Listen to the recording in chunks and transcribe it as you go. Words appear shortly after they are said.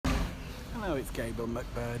Hello, it's Gabriel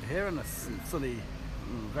McBird here on a sunny,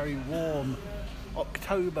 very warm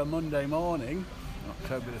October Monday morning,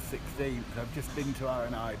 October the 16th. I've just been to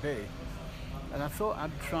R&IB and I thought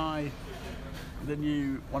I'd try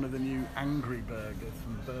one of the new angry burgers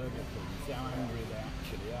from Burger King, see how angry they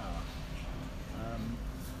actually are.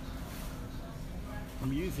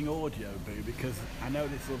 I'm using Audio Boo because I know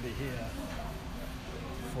this will be here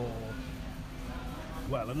for,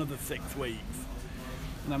 well, another 6 weeks.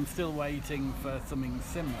 And I'm still waiting for something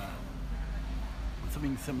similar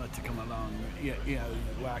to come along, you know,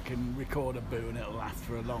 where I can record a boo and it'll last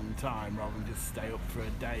for a long time rather than just stay up for a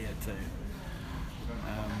day or two.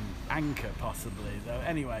 Anchor possibly, though.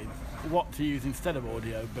 Anyway, what to use instead of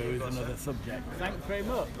Audio Boo is another subject. Thanks very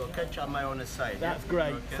much. Got ketchup mayonnaise side. That's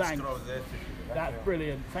great, thanks. That's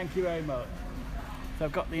brilliant, thank you very much. So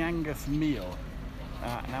I've got the Angus meal,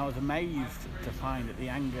 and I was amazed to find that the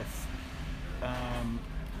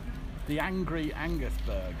Angry Angus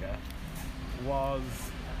burger was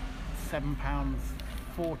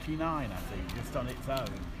 £7.49, I think, just on its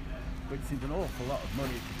own, which seems an awful lot of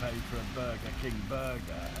money to pay for a Burger King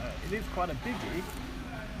burger. It is quite a biggie,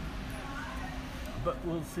 but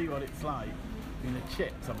we'll see what it's like. I mean, the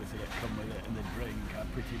chips obviously that come with it and the drink I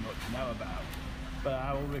pretty much know about, but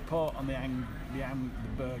I will report on the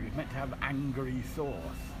burger. It's meant to have angry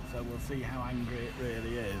sauce, so we'll see how angry it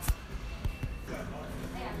really is.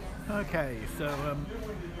 Okay, so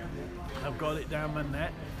I've got it down my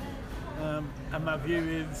neck, and my view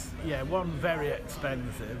is, yeah, one, very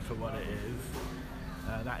expensive for what it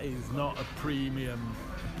is. That is not a premium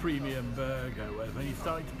burger. When you're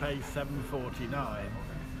starting to pay $7.49,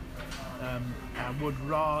 I would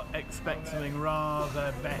expect something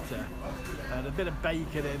rather better. A bit of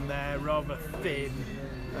bacon in there, rather thin.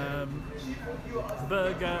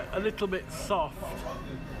 Burger a little bit soft.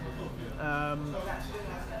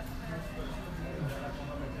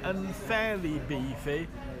 And fairly beefy,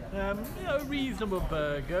 reasonable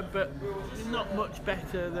burger, but not much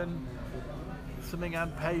better than something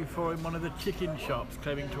I'd pay for in one of the chicken shops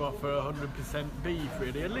claiming to offer 100% beef,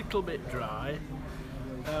 really. A little bit dry.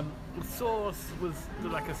 The sauce was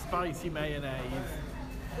like a spicy mayonnaise.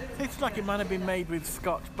 It's like it might have been made with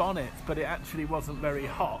Scotch bonnets, but it actually wasn't very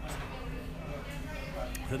hot.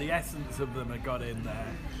 So the essence of them had got in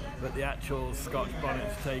there, but the actual Scotch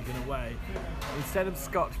bonnet's taken away. Instead of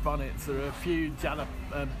Scotch bonnets, there are a few sort of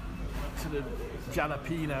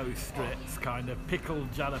jalapeno strips, kind of pickled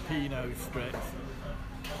jalapeno strips.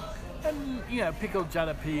 And, you know, pickled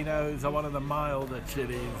jalapenos are one of the milder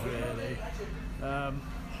chilies, really.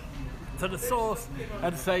 So the sauce,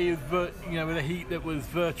 I'd say, with a heat that was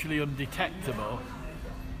virtually undetectable,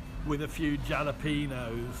 with a few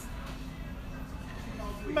jalapenos,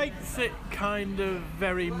 makes it kind of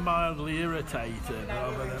very mildly irritated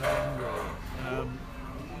rather than angry.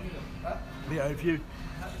 If you're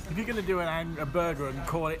going to do a burger and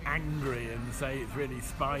call it angry and say it's really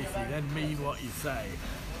spicy, then mean what you say.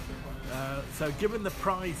 So given the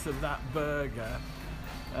price of that burger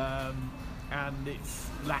and its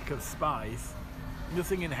lack of spice,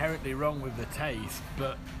 nothing inherently wrong with the taste,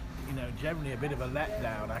 but generally a bit of a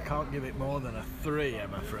letdown. I can't give it more than a 3,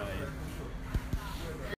 I'm afraid.